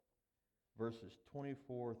verses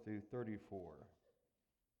 24 through 34.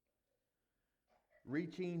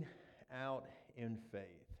 Reaching out in faith.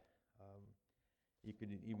 You could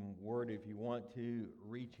even word, if you want to,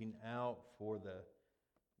 reaching out for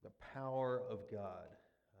the power of God,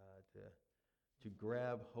 to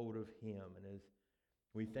grab hold of Him. And as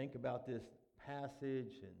we think about this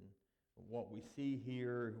passage and what we see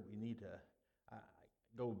here, we need to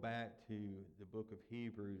go back to the book of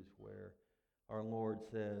Hebrews, where our Lord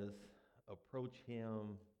says, approach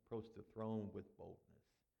Him, approach the throne with boldness.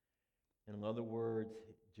 In other words,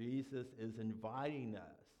 Jesus is inviting us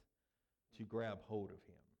to grab hold of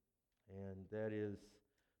Him. And that is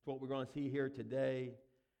what we're going to see here today.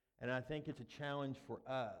 And I think it's a challenge for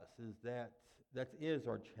us, is that is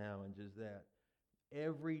our challenge, is that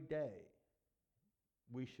every day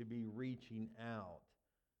we should be reaching out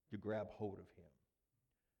to grab hold of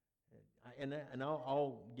Him. And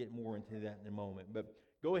I'll get more into that in a moment. But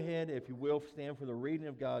go ahead, if you will, stand for the reading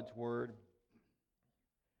of God's Word.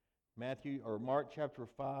 Mark chapter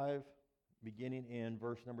 5, beginning in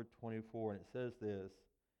verse number 24, and it says this: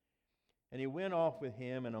 And he went off with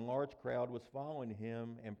him, and a large crowd was following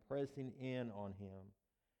him and pressing in on him.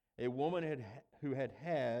 A woman who had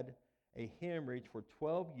had a hemorrhage for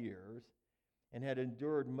 12 years, and had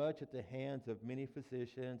endured much at the hands of many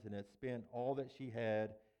physicians, and had spent all that she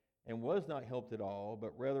had, and was not helped at all,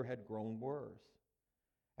 but rather had grown worse.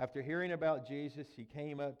 After hearing about Jesus, she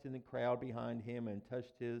came up to the crowd behind him and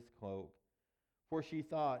touched his cloak. For she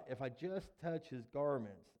thought, if I just touch his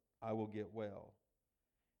garments, I will get well.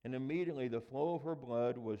 And immediately the flow of her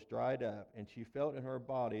blood was dried up, and she felt in her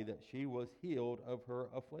body that she was healed of her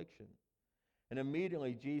affliction. And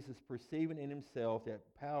immediately Jesus, perceiving in himself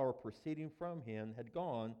that power proceeding from him had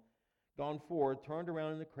gone forth, turned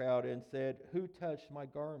around in the crowd and said, Who touched my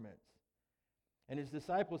garments? And his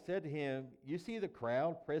disciples said to him, You see the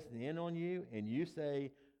crowd pressing in on you, and you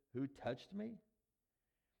say, Who touched me?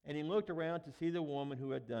 And he looked around to see the woman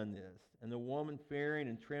who had done this. And the woman, fearing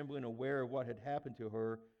and trembling, aware of what had happened to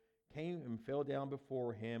her, came and fell down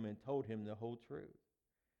before him and told him the whole truth.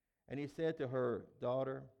 And he said to her,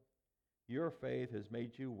 Daughter, your faith has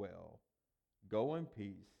made you well. Go in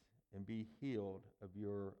peace and be healed of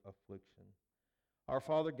your affliction. Our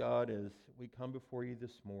Father God, as we come before you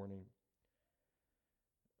this morning,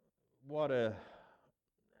 what a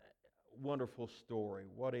wonderful story.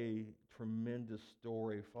 What a tremendous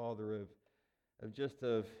story, Father,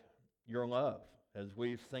 of your love, as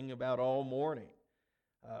we've sung about all morning.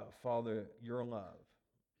 Father, your love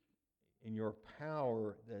and your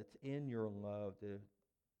power that's in your love to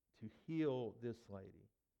heal this lady.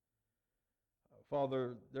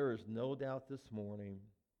 Father, there is no doubt this morning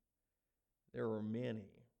there are many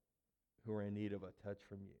who are in need of a touch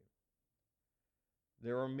from you.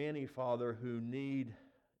 There are many, Father, who need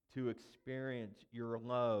to experience your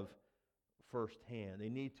love firsthand. They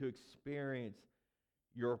need to experience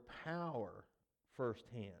your power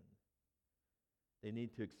firsthand. They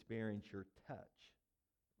need to experience your touch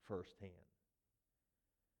firsthand.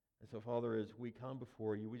 And so, Father, as we come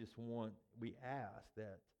before you, we ask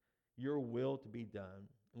that your will to be done.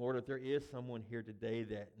 Lord, if there is someone here today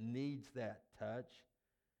that needs that touch,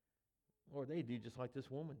 Lord, they do just like this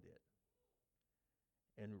woman did.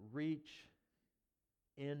 And reach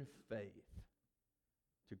in faith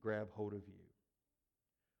to grab hold of you.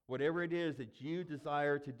 Whatever it is that you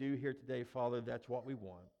desire to do here today, Father, that's what we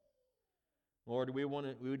want. Lord,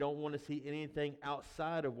 we don't want to see anything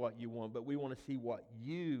outside of what you want, but we want to see what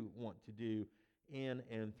you want to do in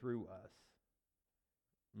and through us.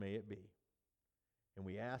 May it be. And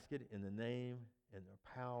we ask it in the name and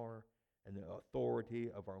the power and the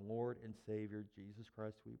authority of our Lord and Savior, Jesus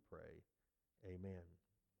Christ, we pray. Amen.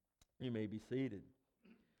 You may be seated.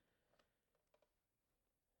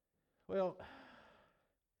 Well,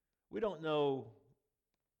 we don't know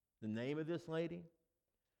the name of this lady,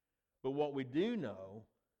 but what we do know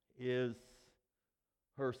is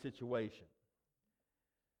her situation.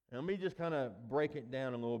 And let me just kind of break it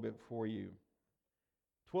down a little bit for you.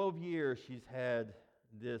 12 years she's had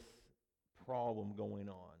this problem going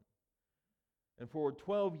on. And for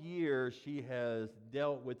 12 years she has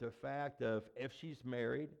dealt with the fact of, if she's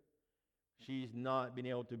married, she's not been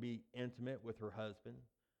able to be intimate with her husband.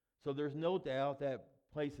 So there's no doubt that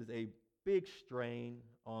places a big strain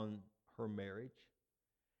on her marriage.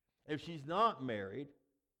 If she's not married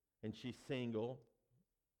and she's single,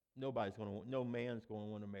 no man's going to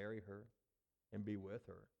want to marry her and be with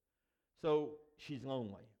her. So she's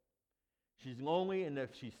lonely. She's lonely, and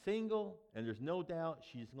if she's single, and there's no doubt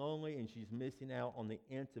she's lonely, and she's missing out on the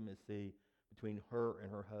intimacy between her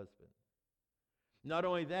and her husband. Not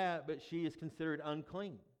only that, but she is considered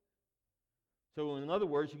unclean. So in other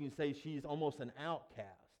words, you can say she's almost an outcast.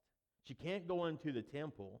 She can't go into the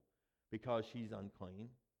temple because she's unclean.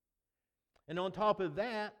 And on top of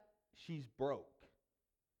that, she's broke.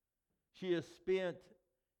 She has spent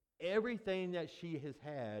everything that she has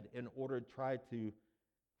had in order to try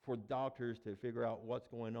for doctors to figure out what's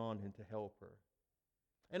going on and to help her.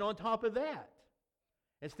 And on top of that,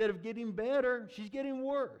 instead of getting better, she's getting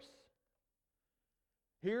worse.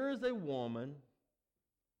 Here is a woman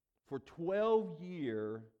for 12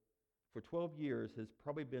 years has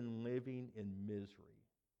probably been living in misery.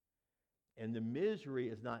 And the misery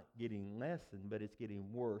is not getting lessened, but it's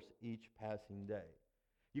getting worse each passing day.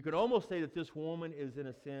 You could almost say that this woman is, in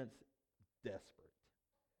a sense, desperate.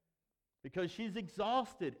 Because she's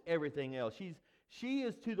exhausted everything else. She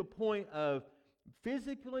is to the point of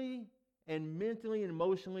physically and mentally and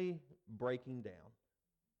emotionally breaking down.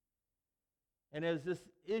 And as this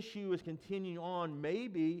issue is continuing on,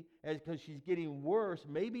 maybe, because she's getting worse,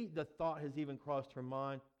 maybe the thought has even crossed her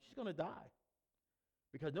mind, she's going to die.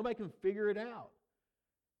 Because nobody can figure it out.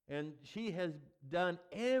 And she has done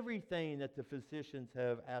everything that the physicians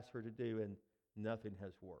have asked her to do, and nothing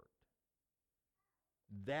has worked.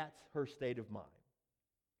 That's her state of mind.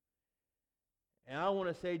 And I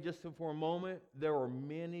want to say just for a moment, there are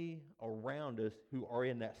many around us who are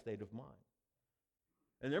in that state of mind.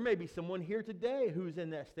 And there may be someone here today who's in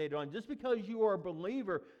that state of mind. Just because you are a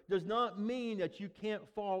believer does not mean that you can't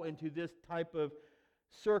fall into this type of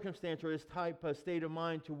circumstance or this type of state of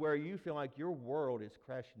mind to where you feel like your world is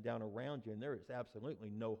crashing down around you and there is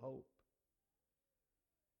absolutely no hope.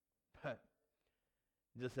 But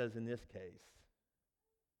just as in this case,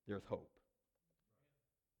 there's hope.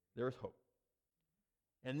 There's hope.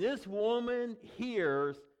 And this woman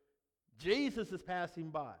hears Jesus is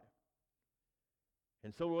passing by.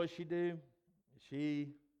 And so what does she do? She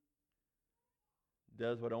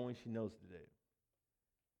does what only she knows to do.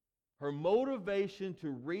 Her motivation to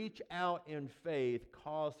reach out in faith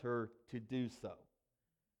caused her to do so.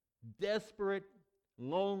 Desperate,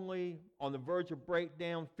 lonely, on the verge of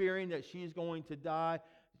breakdown, fearing that she's going to die.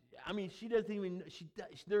 I mean, she doesn't even,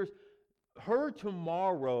 her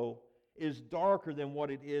tomorrow is darker than what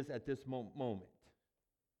it is at this moment.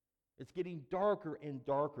 It's getting darker and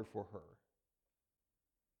darker for her.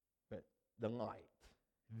 But the light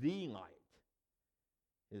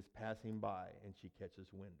is passing by and she catches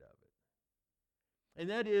wind of it. And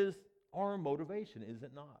that is our motivation, is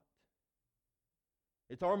it not?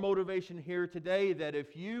 It's our motivation here today that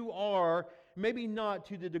if you are, maybe not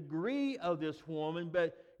to the degree of this woman,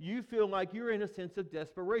 but you feel like you're in a sense of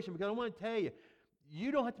desperation. Because I want to tell you,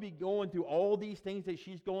 you don't have to be going through all these things that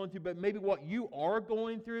she's going through, but maybe what you are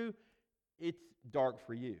going through, it's dark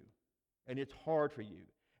for you. And it's hard for you.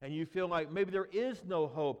 And you feel like maybe there is no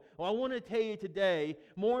hope. Well, I want to tell you today,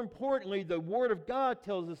 more importantly, the Word of God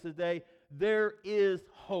tells us today, there is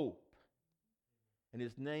hope. And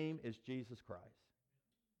His name is Jesus Christ.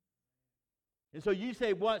 And so you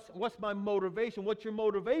say, what's my motivation? What your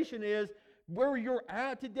motivation is, where you're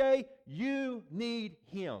at today, you need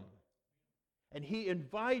Him. And He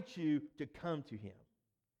invites you to come to Him.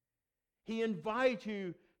 He invites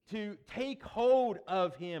you to take hold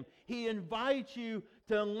of Him. He invites you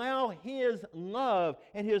to allow His love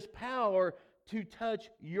and His power to touch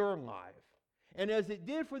your life. And as it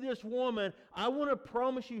did for this woman, I want to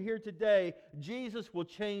promise you here today, Jesus will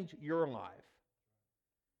change your life.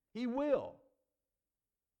 He will.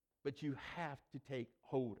 But you have to take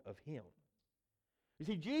hold of Him. You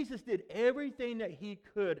see, Jesus did everything that He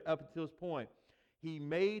could up until this point. He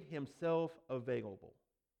made Himself available.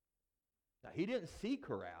 Now, He didn't seek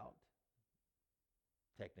her out,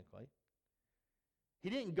 technically. He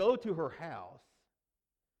didn't go to her house,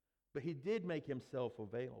 but He did make Himself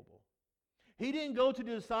available. He didn't go to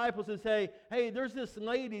the disciples and say, hey, there's this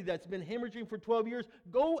lady that's been hemorrhaging for 12 years.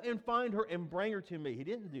 Go and find her and bring her to me. He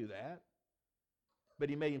didn't do that, but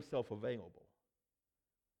He made Himself available.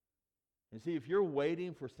 And see, if you're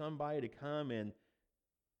waiting for somebody to come and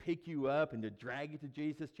pick you up and to drag you to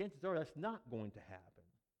Jesus, chances are that's not going to happen.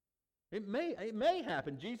 It may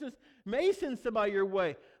happen. Jesus may send somebody your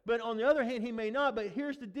way. But on the other hand, He may not. But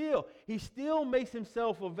here's the deal. He still makes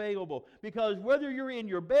Himself available. Because whether you're in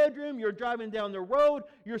your bedroom, you're driving down the road,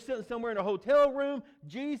 you're sitting somewhere in a hotel room,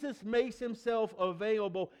 Jesus makes Himself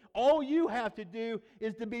available. All you have to do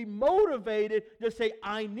is to be motivated to say,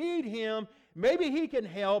 I need Him. Maybe He can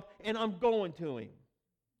help, and I'm going to Him.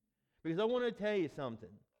 Because I want to tell you something.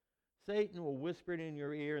 Satan will whisper it in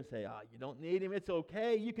your ear and say, you don't need Him. It's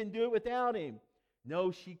okay. You can do it without Him.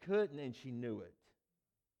 No, she couldn't, and she knew it.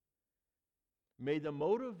 May the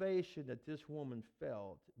motivation that this woman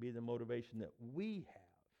felt be the motivation that we have.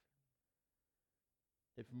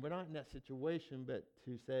 if we're not in that situation, but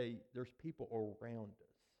to say there's people around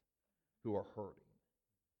us who are hurting.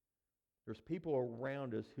 There's people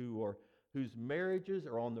around us whose marriages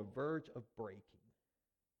are on the verge of breaking,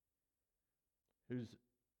 whose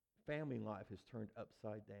family life is turned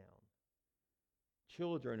upside down,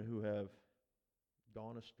 children who have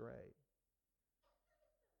gone astray.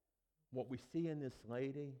 What we see in this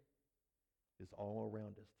lady is all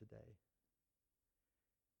around us today.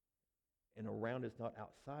 And around us, not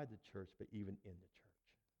outside the church, but even in the church.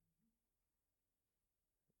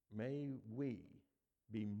 May we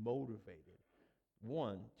be motivated,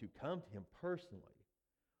 one, to come to him personally,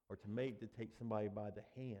 or to take somebody by the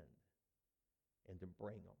hand and to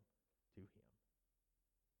bring them to him.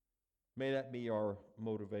 May that be our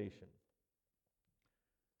motivation.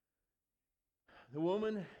 The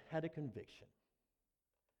woman had a conviction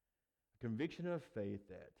of faith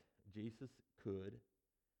that Jesus could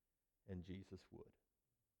and Jesus would.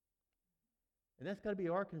 And that's got to be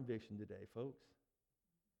our conviction today, folks.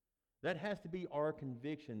 That has to be our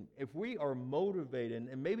conviction. If we are motivated,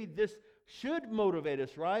 and maybe this should motivate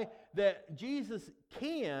us, right? That Jesus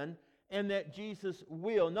can and that Jesus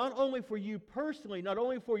will. Not only for you personally, not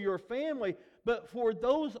only for your family, but for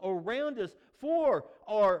those around us, for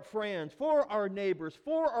our friends, for our neighbors,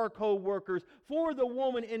 for our co-workers, for the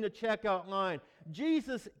woman in the checkout line.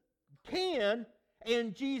 Jesus can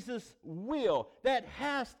and Jesus will. That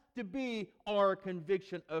has to be our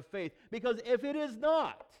conviction of faith. Because if it is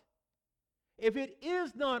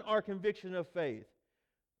not our conviction of faith,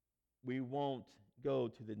 we won't go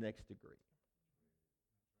to the next degree.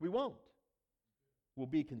 We won't. We'll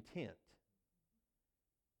be content.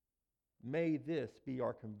 May this be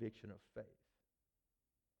our conviction of faith.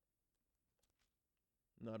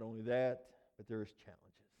 Not only that, but there's challenges,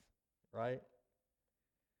 right?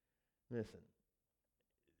 Listen,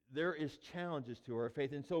 there is challenges to our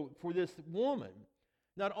faith. And so for this woman,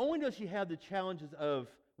 not only does she have the challenges of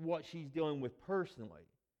what she's dealing with personally,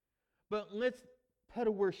 but let's put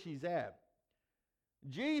her where she's at.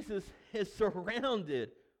 Jesus is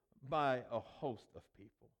surrounded by a host of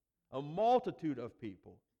people, a multitude of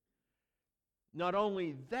people. Not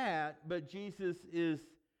only that, but Jesus is,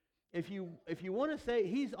 if you want to say,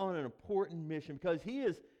 he's on an important mission, because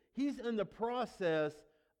he's in the process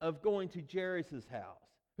of going to Jairus' house,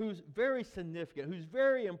 who's very significant, who's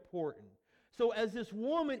very important. So as this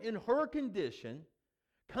woman in her condition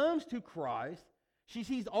comes to Christ, she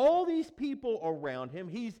sees all these people around him.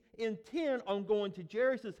 He's intent on going to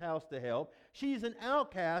Jairus' house to help. She's an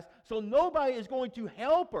outcast, so nobody is going to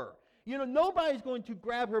help her. Nobody's going to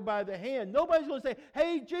grab her by the hand. Nobody's going to say,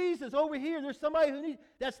 hey, Jesus, over here, there's somebody who needs...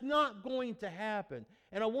 That's not going to happen.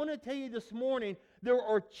 And I want to tell you this morning, there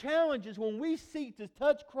are challenges when we seek to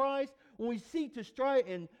touch Christ, when we seek to strive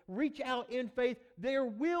and reach out in faith, there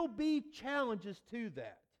will be challenges to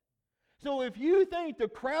that. So if you think the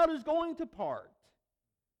crowd is going to part,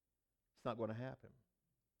 it's not going to happen.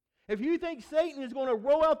 If you think Satan is going to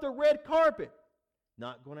roll out the red carpet,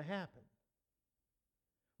 not going to happen.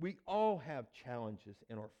 We all have challenges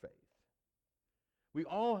in our faith. We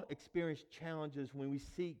all experience challenges when we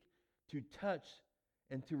seek to touch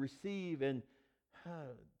and to receive and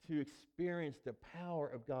to experience the power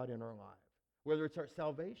of God in our life, whether it's our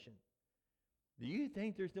salvation. Do you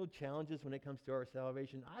think there's no challenges when it comes to our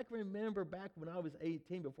salvation? I can remember back when I was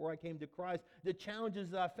 18, before I came to Christ, the challenges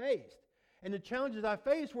that I faced. And the challenges I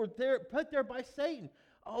faced were put there by Satan.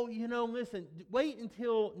 Oh, listen, wait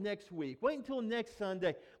until next week. Wait until next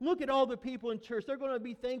Sunday. Look at all the people in church. They're going to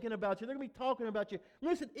be thinking about you. They're going to be talking about you.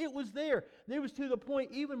 Listen, it was there. It was to the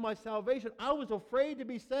point, even my salvation, I was afraid to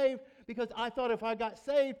be saved because I thought if I got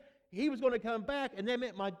saved, he was going to come back, and that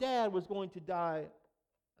meant my dad was going to die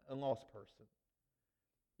a lost person.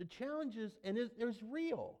 The challenges, and there's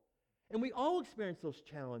real. And we all experience those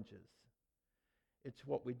challenges. It's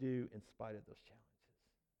what we do in spite of those challenges.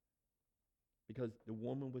 Because the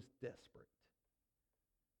woman was desperate.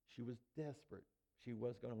 She was desperate. She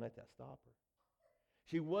was going to let that stop her.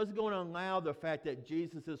 She was going to allow the fact that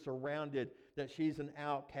Jesus is surrounded, that she's an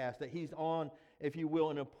outcast, that he's on, if you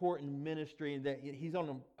will, an important ministry, and that he's on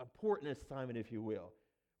an important assignment, if you will,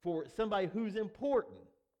 for somebody who's important.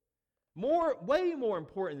 Way more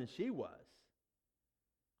important than she was.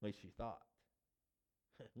 At least she thought.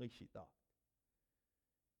 At least she thought.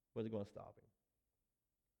 Wasn't going to stop him.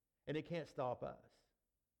 And it can't stop us.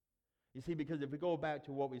 You see, because if we go back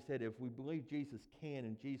to what we said, if we believe Jesus can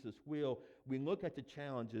and Jesus will, we look at the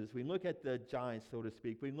challenges, we look at the giants, so to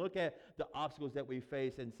speak, we look at the obstacles that we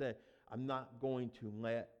face and say, I'm not going to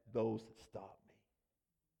let those stop me.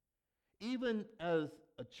 Even as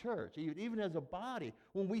a church, even as a body,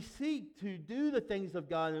 when we seek to do the things of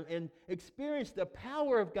God and experience the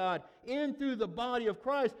power of God in through the body of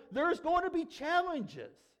Christ, there's going to be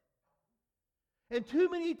challenges. And too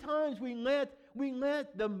many times we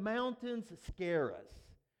let the mountains scare us.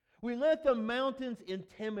 We let the mountains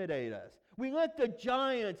intimidate us. We let the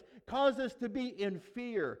giants cause us to be in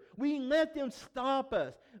fear. We let them stop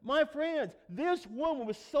us. My friends, this woman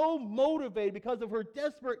was so motivated because of her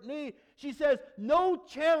desperate need. She says, no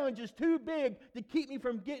challenge is too big to keep me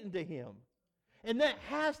from getting to Him. And that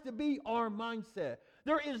has to be our mindset.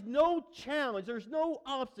 There is no challenge, there's no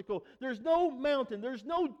obstacle, there's no mountain, there's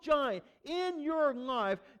no giant in your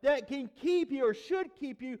life that can keep you or should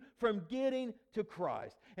keep you from getting to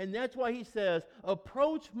Christ. And that's why He says,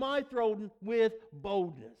 approach my throne with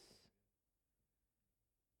boldness.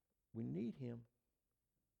 We need Him.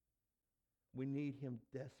 We need Him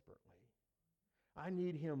desperately. I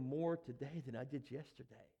need Him more today than I did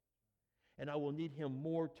yesterday. And I will need Him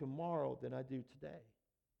more tomorrow than I do today.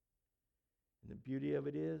 And the beauty of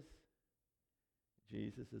it is,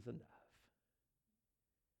 Jesus is enough.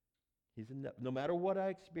 He's enough. No matter what I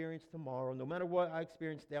experience tomorrow, no matter what I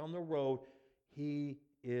experience down the road, He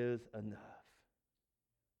is enough.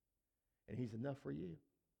 And He's enough for you.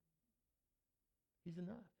 He's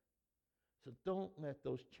enough. So don't let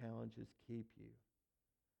those challenges keep you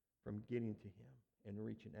from getting to Him and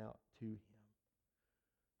reaching out to Him.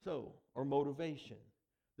 So, our motivation.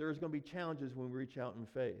 There's going to be challenges when we reach out in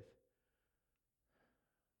faith.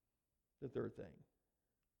 The third thing,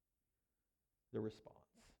 the response.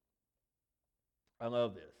 I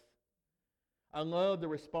love this. I love the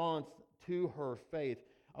response to her faith.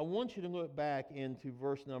 I want you to look back into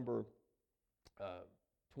verse number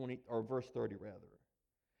 20, or verse 30 rather.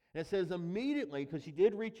 And it says immediately, because she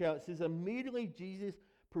did reach out, it says immediately Jesus,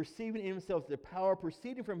 perceiving in himself the power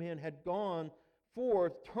proceeding from Him, had gone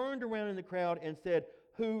forth, turned around in the crowd and said,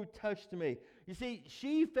 who touched me? You see,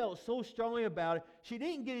 she felt so strongly about it, she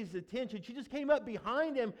didn't get his attention. She just came up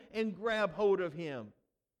behind him and grabbed hold of him.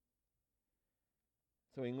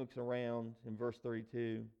 So he looks around in verse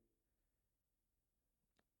 32.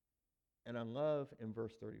 And I love in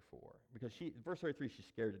verse 34, because verse 33, she's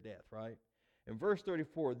scared to death, right? In verse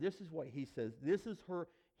 34, this is what he says. This is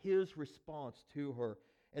his response to her.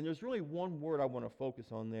 And there's really one word I want to focus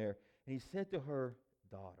on there. And he said to her,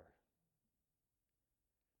 daughter.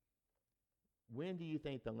 When do you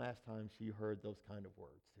think the last time she heard those kind of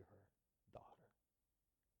words to her daughter?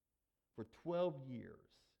 For 12 years,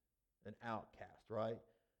 an outcast, right?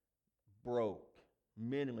 Broke,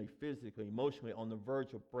 mentally, physically, emotionally, on the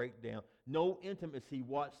verge of breakdown. No intimacy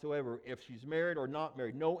whatsoever. If she's married or not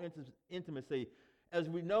married, no intimacy. As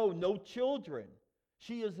we know, no children.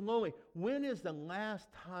 She is lonely. When is the last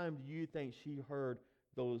time do you think she heard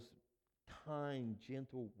those kind,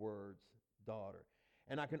 gentle words, daughter?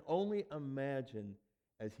 And I can only imagine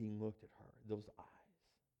as he looked at her, those eyes.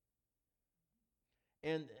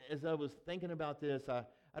 And as I was thinking about this, I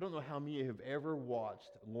don't know how many of you have ever watched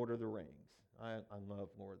Lord of the Rings. I love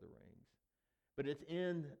Lord of the Rings. But it's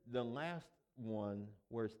in the last one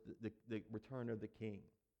where it's the Return of the King.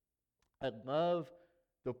 I love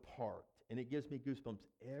the part, and it gives me goosebumps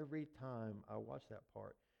every time I watch that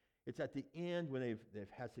part. It's at the end when they've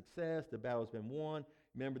had success, the battle's been won.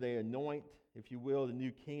 Remember, they anoint, if you will, the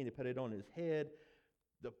new king. They put it on his head.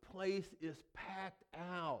 The place is packed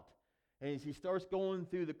out. And as he starts going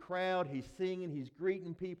through the crowd, he's singing, he's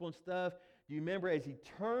greeting people and stuff. Do you remember as he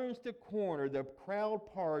turns the corner, the crowd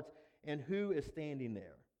parts, and who is standing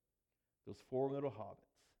there? Those four little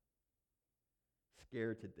hobbits,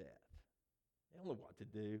 scared to death. They don't know what to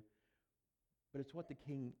do. But it's what the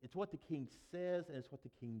king says, and it's what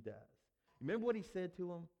the king does. Remember what he said to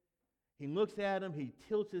them? He looks at him, he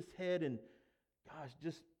tilts his head, and gosh,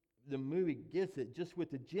 just the movie gets it. Just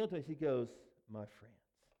with the gentleness, he goes, my friends,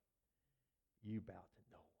 you bow to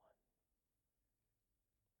no one.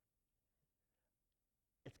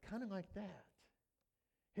 It's kind of like that.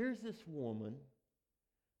 Here's this woman,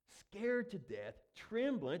 scared to death,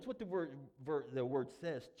 trembling. It's what the word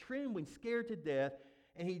says, trembling, scared to death.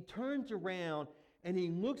 And he turns around and he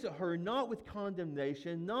looks at her not with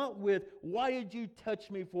condemnation, not with, why did you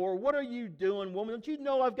touch me for? What are you doing, woman? Don't you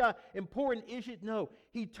know I've got important issues? No.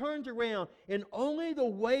 He turns around, and only the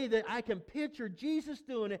way that I can picture Jesus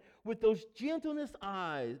doing it, with those gentle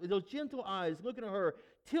eyes looking at her,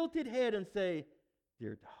 tilted head, and say,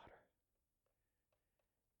 dear daughter.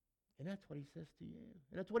 And that's what he says to you.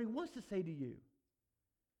 And that's what he wants to say to you.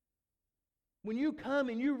 When you come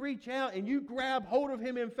and you reach out and you grab hold of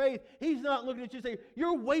him in faith, he's not looking at you and saying,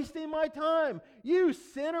 you're wasting my time. You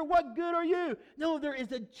sinner, what good are you? No, there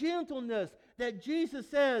is a gentleness that Jesus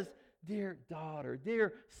says, dear daughter,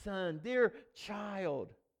 dear son, dear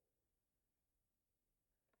child.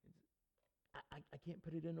 I can't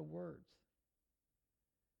put it into words.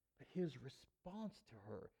 But his response to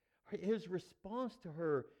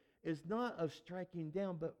her is not of striking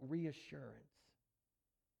down, but reassurance.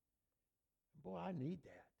 Boy, I need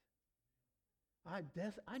that. I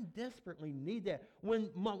desperately need that. When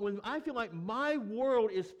I feel like my world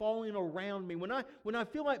is falling around me, when I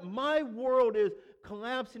feel like my world is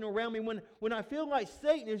collapsing around me, when I feel like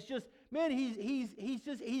Satan is just, man,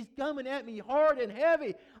 he's coming at me hard and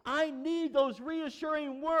heavy, I need those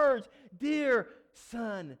reassuring words. Dear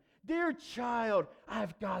son, dear child,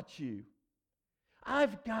 I've got you.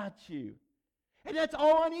 I've got you. And that's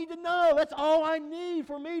all I need to know. That's all I need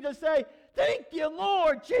for me to say, thank you,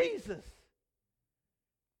 Lord Jesus.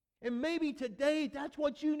 And maybe today that's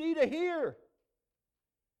what you need to hear.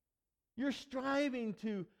 You're striving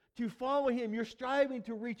to follow him. You're striving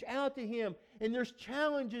to reach out to him. And there's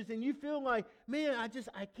challenges and you feel like, man, I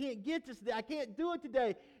can't get this today. I can't do it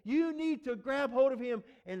today. You need to grab hold of him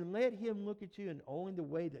and let him look at you in only the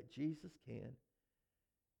way that Jesus can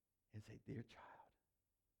and say, dear child,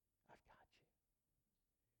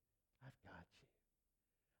 I've got you.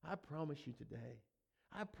 I promise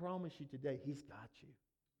you today, he's got you.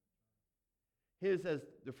 His, as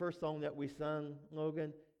the first song that we sung,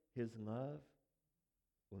 Logan, his love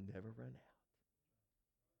will never run out.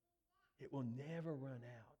 It will never run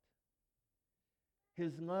out.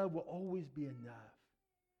 His love will always be enough.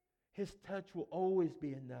 His touch will always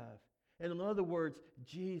be enough. And in other words,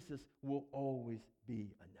 Jesus will always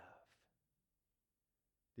be enough.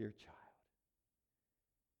 Dear child,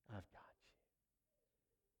 I've got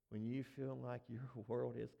you. When you feel like your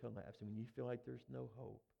world is collapsing, when you feel like there's no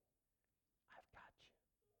hope, I've got you.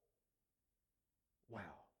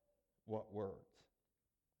 Wow, what words.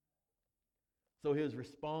 So his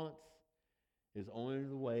response is only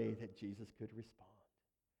the way that Jesus could respond.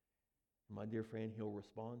 My dear friend, he'll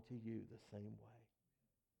respond to you the same way.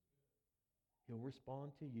 He'll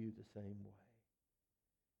respond to you the same way.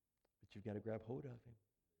 But you've got to grab hold of him.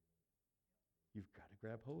 You've got to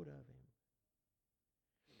grab hold of him.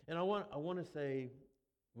 And I want to say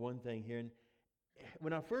one thing here. And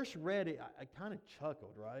when I first read it, I kind of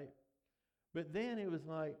chuckled, right? But then it was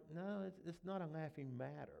like, no, it's not a laughing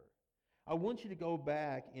matter. I want you to go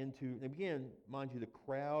back into, again, mind you, the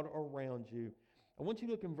crowd around you. I want you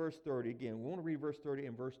to look in verse 30 again. We want to read verse 30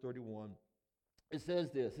 and verse 31. It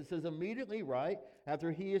says this. It says, immediately, right,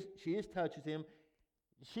 after she touches him,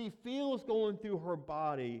 she feels going through her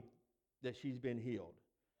body that she's been healed.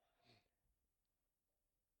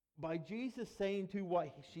 By Jesus saying to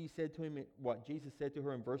what she said to him, what Jesus said to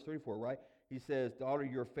her in verse 34, right? He says, daughter,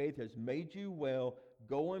 your faith has made you well.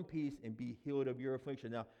 Go in peace and be healed of your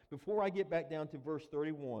affliction. Now, before I get back down to verse 30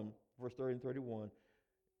 and 31,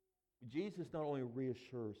 Jesus not only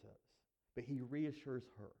reassures us, but he reassures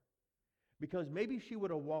her. Because maybe she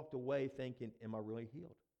would have walked away thinking, am I really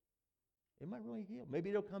healed? Am I really healed? Maybe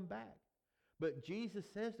it'll come back. But Jesus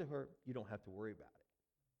says to her, you don't have to worry about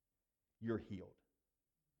it. You're healed.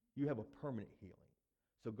 You have a permanent healing.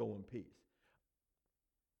 So go in peace.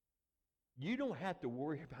 You don't have to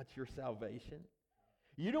worry about your salvation.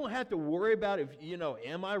 You don't have to worry about if,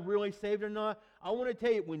 am I really saved or not? I want to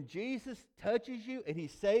tell you, when Jesus touches you and he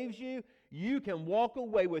saves you, you can walk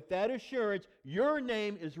away with that assurance. Your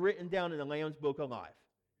name is written down in the Lamb's Book of Life.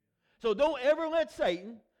 So don't ever let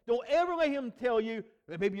Satan, don't ever let him tell you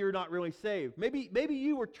that maybe you're not really saved. Maybe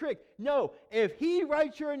you were tricked. No, if he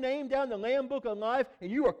writes your name down in the Lamb's Book of Life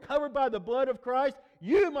and you are covered by the blood of Christ,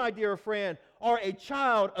 you, my dear friend, are a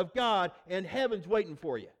child of God and heaven's waiting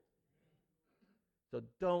for you. So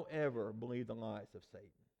don't ever believe the lies of Satan.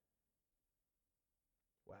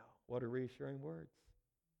 Wow, what a reassuring words.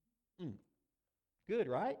 Good,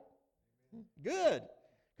 right? Good,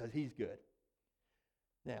 because he's good.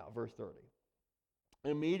 Now, verse 30.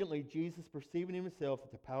 Immediately Jesus, perceiving himself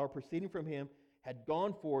that the power proceeding from him had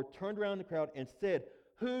gone forward, turned around the crowd and said,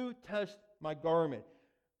 who touched my garment?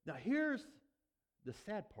 Now here's the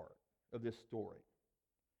sad part of this story.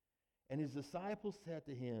 And his disciples said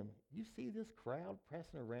to him, you see this crowd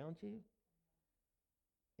pressing around you?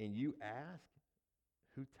 And you ask,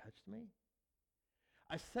 who touched me?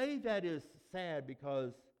 I say that is sad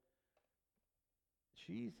because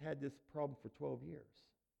she's had this problem for 12 years.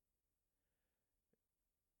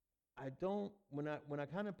 When I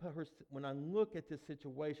kind of put her, when I look at this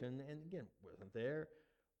situation, and again, wasn't there,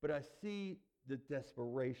 but I see the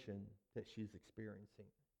desperation that she's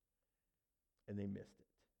experiencing. And they missed it.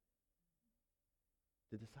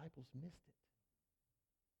 The disciples missed it.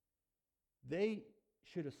 They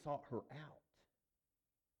should have sought her out.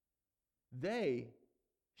 They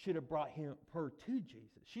should have brought her to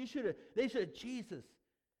Jesus. They should have, Jesus,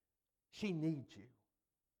 she needs you.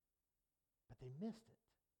 But they missed it.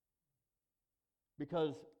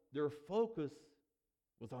 Because their focus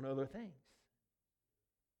was on other things.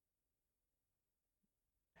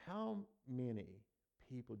 How many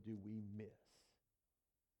people do we miss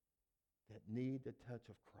that need the touch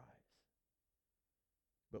of Christ?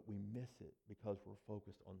 But we miss it because we're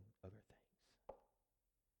focused on other things.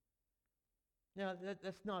 Now,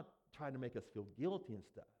 that's not trying to make us feel guilty and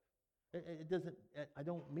stuff. It doesn't, I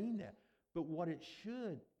don't mean that. But what it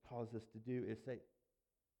should cause us to do is say,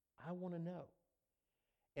 I want to know.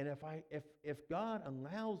 And if God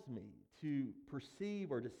allows me to perceive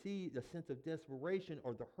or to see the sense of desperation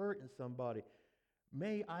or the hurt in somebody,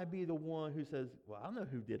 may I be the one who says, well, I know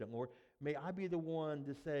who did it, Lord. May I be the one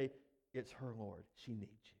to say, it's her, Lord. She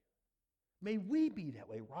needs you. May we be that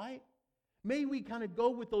way, right? May we kind of go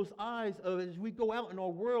with those eyes of as we go out in our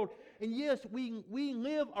world. And yes, we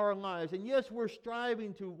live our lives. And yes, we're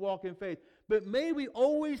striving to walk in faith. But may we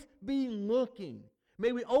always be looking.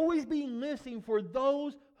 May we always be listening for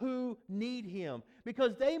those who need Him.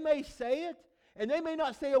 Because they may say it, and they may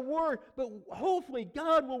not say a word, but hopefully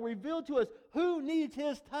God will reveal to us who needs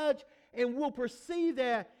His touch, and we'll perceive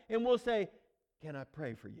that, and we'll say, can I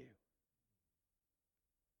pray for you?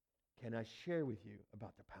 Can I share with you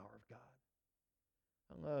about the power of God?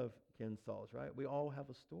 I love Ken Sauls, right? We all have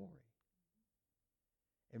a story.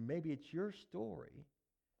 And maybe it's your story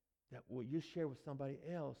that will you share with somebody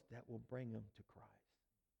else that will bring them to Christ.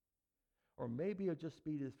 Or maybe it'll just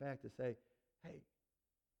be the fact to say, hey,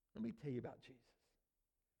 let me tell you about Jesus.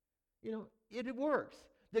 You know, it works.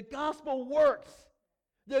 The gospel works.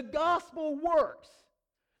 The gospel works.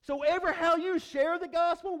 So ever how you share the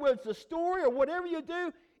gospel, whether it's a story or whatever you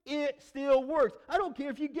do, it still works. I don't care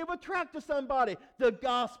if you give a tract to somebody. The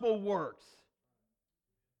gospel works.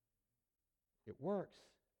 It works.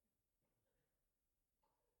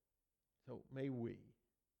 So may we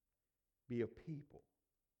be a people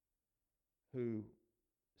who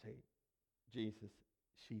say, Jesus,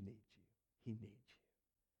 she needs you. He needs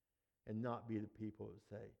you. And not be the people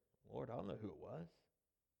who say, Lord, I don't know who it was.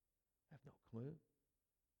 I have no clue.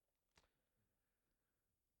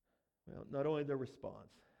 Well, not only the response,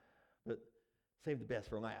 but save the best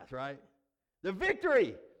for last, right? The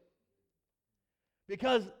victory.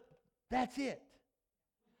 Because that's it.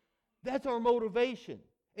 That's our motivation.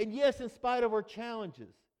 And yes, in spite of our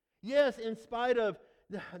challenges, yes, in spite of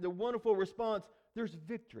the wonderful response, there's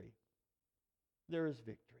victory. There is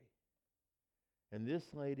victory. And this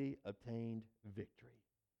lady obtained victory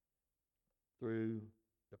through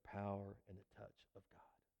the power and the touch of God.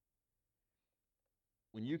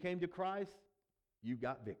 When you came to Christ, you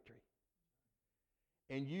got victory.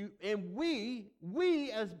 And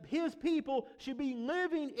we as His people should be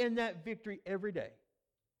living in that victory every day.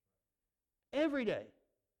 Every day.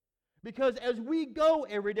 Because as we go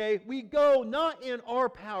every day, we go not in our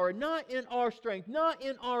power, not in our strength, not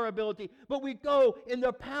in our ability, but we go in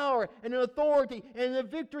the power and the authority and the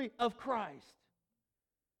victory of Christ.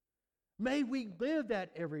 May we live that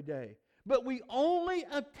every day. But we only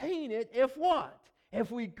obtain it if what?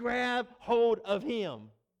 If we grab hold of Him.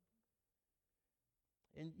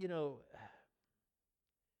 And you know,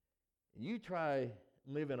 you try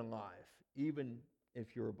living a life, even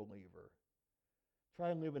if you're a believer.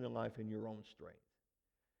 Try living a life in your own strength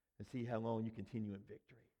and see how long you continue in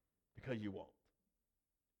victory. Because you won't.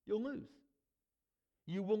 You'll lose.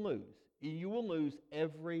 You will lose. You will lose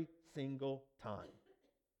every single time.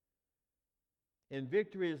 And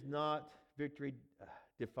victory is not victory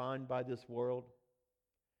defined by this world.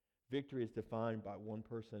 Victory is defined by one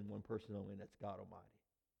person only, and that's God Almighty.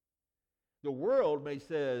 The world may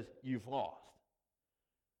say you've lost.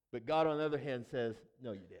 But God, on the other hand, says,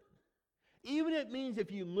 no, you didn't. Even if it means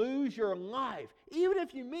if you lose your life, even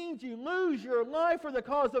if it means you lose your life for the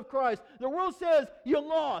cause of Christ, the world says you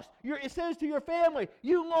lost. It says to your family,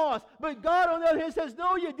 you lost. But God, on the other hand, says,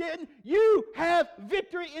 no, you didn't. You have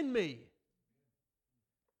victory in me.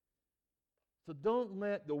 So don't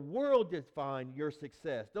let the world define your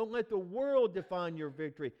success. Don't let the world define your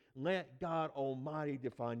victory. Let God Almighty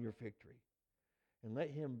define your victory. And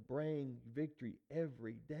let Him bring victory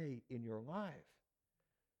every day in your life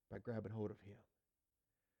by grabbing hold of Him.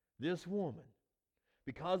 This woman,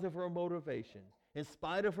 because of her motivation, in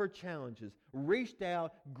spite of her challenges, reached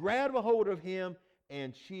out, grabbed a hold of Him,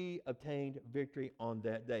 and she obtained victory on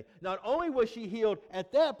that day. Not only was she healed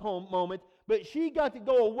at that moment, but she got to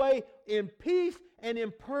go away in peace and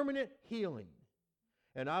in permanent healing.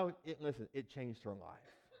 And listen, it changed her life.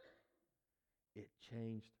 It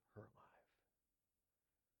changed her life.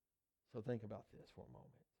 So think about this for a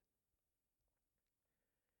moment.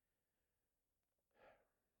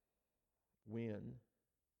 When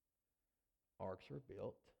arks are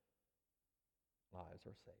built, lives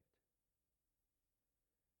are saved.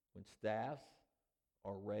 When staffs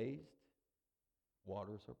are raised,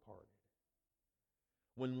 waters are parted.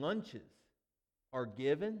 When lunches are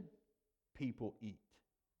given, people eat.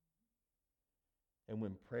 And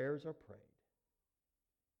when prayers are prayed,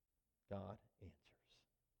 God answers.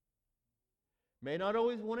 May not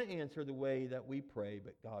always want to answer the way that we pray,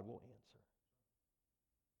 but God will answer.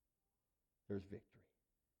 There's victory.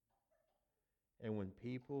 And when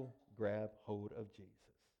people grab hold of Jesus,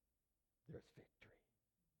 there's victory.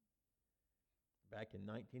 Back in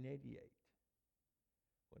 1988,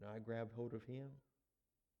 when I grabbed hold of him,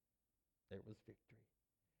 there was victory.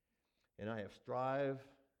 And I have strived,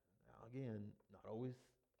 again, not always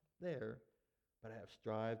there, but I have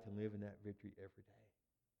strived to live in that victory every day.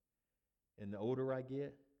 And the older I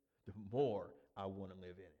get, the more I want to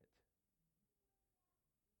live in it.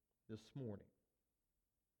 This morning,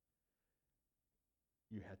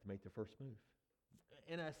 you have to make the first move.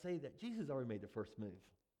 And I say that Jesus already made the first move.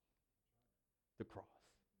 The cross.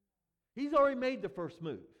 He's already made the first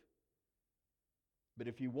move. But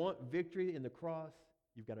if you want victory in the cross,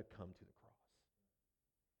 you've got to come to the cross.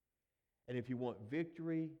 And if you want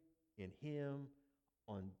victory in him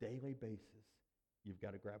on a daily basis, you've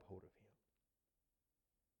got to grab hold of him.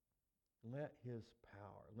 Let his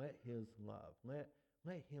power, let his love, let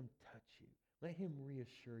him touch you. Let him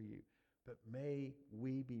reassure you. But may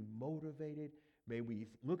we be motivated. May we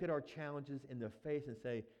look at our challenges in the face and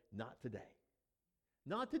say, not today.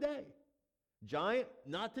 Not today. Giant,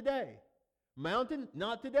 not today. Mountain,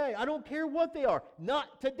 not today. I don't care what they are.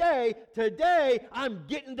 Not today. Today, I'm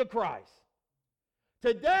getting to Christ.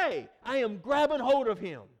 Today, I am grabbing hold of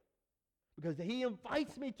him because he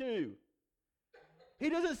invites me to. He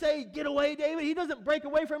doesn't say, get away, David. He doesn't break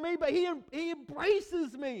away from me, but he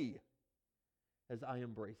embraces me as I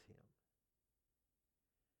embrace him.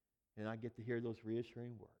 And I get to hear those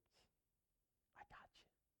reassuring words. I got you.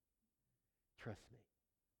 Trust me.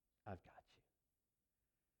 I've got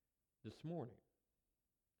you. This morning,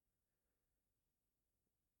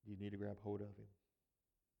 do you need to grab hold of him?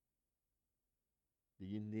 Do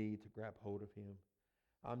you need to grab hold of him?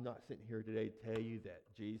 I'm not sitting here today to tell you that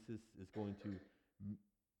Jesus is going to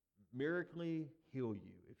miraculously heal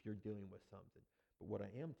you if you're dealing with something. But what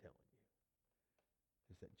I am telling you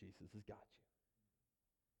is that Jesus has got you.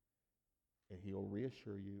 And he'll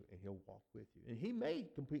reassure you and he'll walk with you. And he may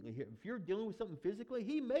completely heal. If you're dealing with something physically,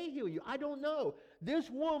 he may heal you. I don't know.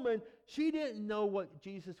 This woman, she didn't know what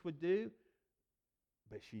Jesus would do,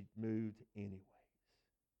 but she moved anyways.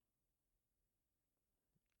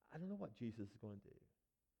 I don't know what Jesus is going to do,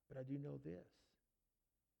 but I do know this.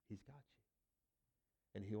 He's got you.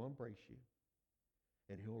 And he'll embrace you.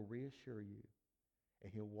 And he'll reassure you.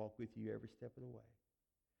 And he'll walk with you every step of the way.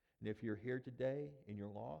 And if you're here today and you're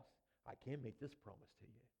lost, I can make this promise to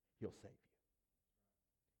you. He'll save you.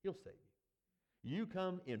 He'll save you. You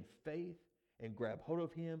come in faith and grab hold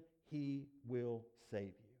of him, he will save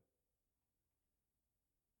you.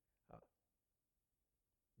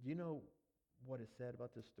 Do you know what is said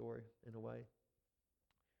about this story in a way?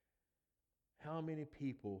 How many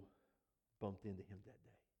people bumped into him that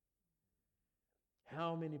day?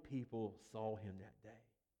 How many people saw him that day?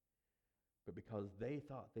 But because they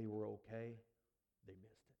thought they were okay, they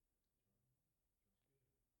missed it.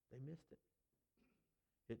 They missed it.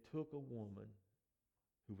 It took a woman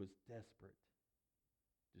who was desperate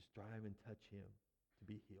to strive and touch him to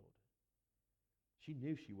be healed. She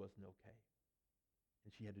knew she wasn't okay,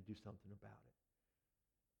 and she had to do something about it.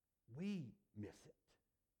 We miss it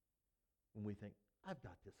when we think, I've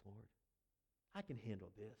got this, Lord. I can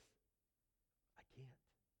handle this. I can't.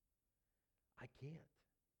 I can't.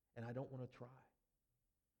 And I don't want to try.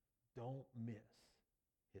 Don't miss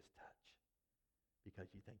his touch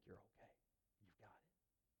because you think you're okay. You've got it.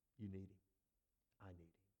 You need him. I need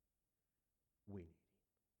him. We need him.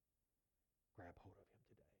 Grab hold of him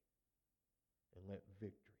today. And let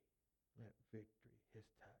victory, his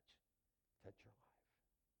touch your life.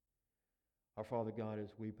 Our Father God,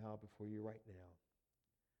 as we bow before you right now,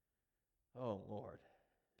 oh Lord,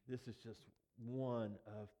 this is just one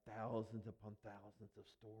of thousands upon thousands of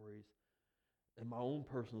stories. And my own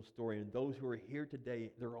personal story, and those who are here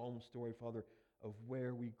today, their own story, Father, of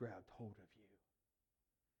where we grabbed hold of you.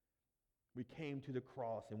 We came to the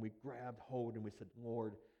cross and we grabbed hold and we said,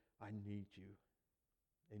 Lord, I need you.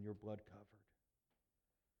 And your blood covered.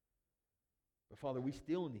 But Father, we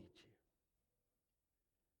still need you.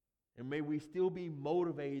 And may we still be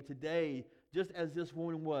motivated today, just as this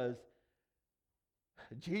woman was,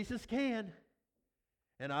 Jesus can,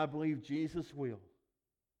 and I believe Jesus will.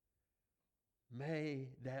 May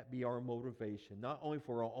that be our motivation, not only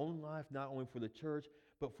for our own life, not only for the church,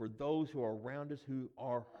 but for those who are around us who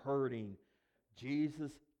are hurting.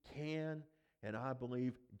 Jesus can, and I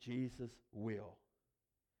believe Jesus will.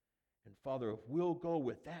 And Father, if we'll go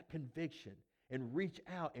with that conviction and reach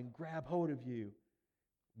out and grab hold of you,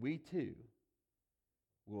 we too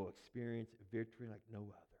will experience victory like no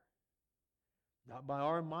other. Not by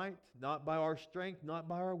our might, not by our strength, not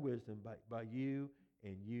by our wisdom, but by you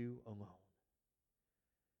and you alone.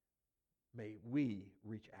 May we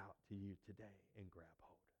reach out to you today and grab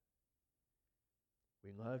hold.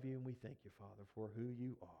 We love you and we thank you, Father, for who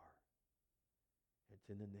you are. It's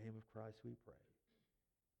in the name of Christ we pray.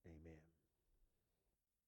 Amen.